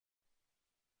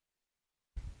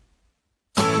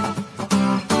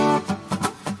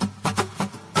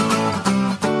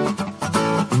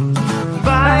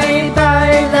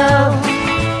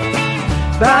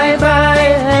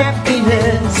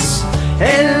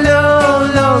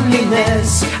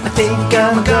loneliness, I think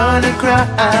I'm gonna cry.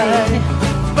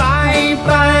 Bye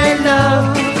bye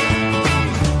love,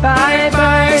 bye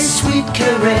bye sweet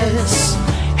caress.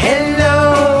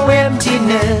 Hello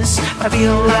emptiness, I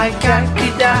feel like I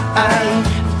could die.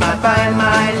 Bye bye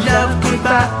my love,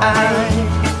 goodbye.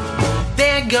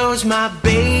 There goes my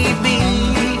baby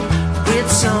with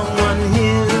someone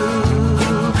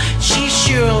new. She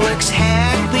sure looks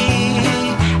happy,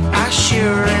 I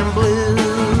sure am blue.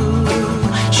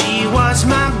 She was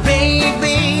my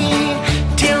baby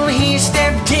till he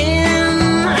stepped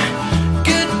in.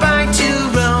 Goodbye to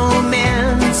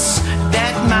romance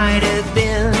that might have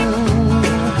been.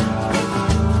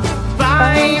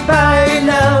 Bye bye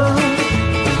love,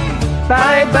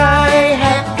 bye bye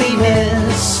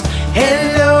happiness.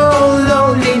 Hello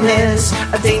loneliness,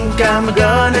 I think I'm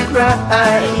gonna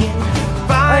cry.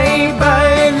 Bye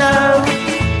bye love,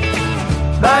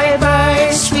 bye bye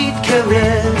sweet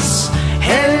caress.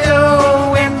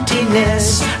 Hello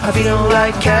emptiness, I feel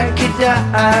like I could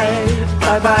die.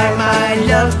 Bye bye my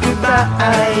love,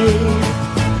 goodbye.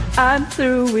 I'm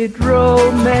through with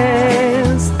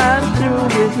romance, I'm through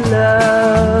with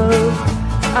love,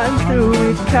 I'm through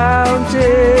with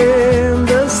counting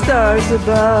the stars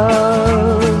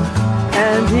above.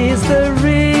 And he's the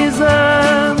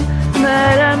reason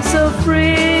that I'm so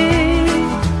free.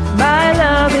 My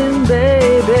loving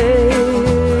baby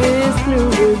is through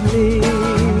with me.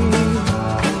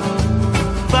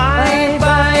 Bye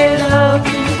bye love,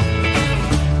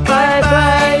 bye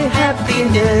bye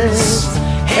happiness.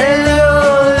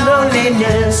 Hello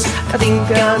loneliness, I think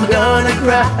I'm gonna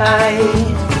cry.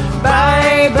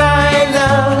 Bye bye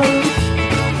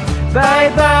love, bye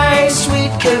bye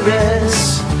sweet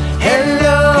caress.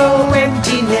 Hello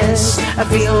emptiness, I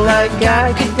feel like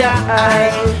I could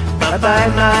die. Bye bye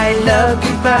my love,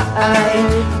 goodbye.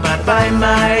 Bye bye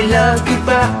my love,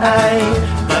 goodbye.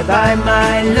 Bye bye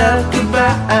my love,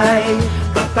 goodbye.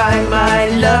 Bye bye my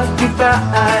love,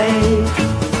 goodbye.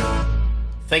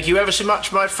 Thank you ever so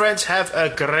much, my friends. Have a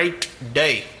great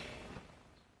day.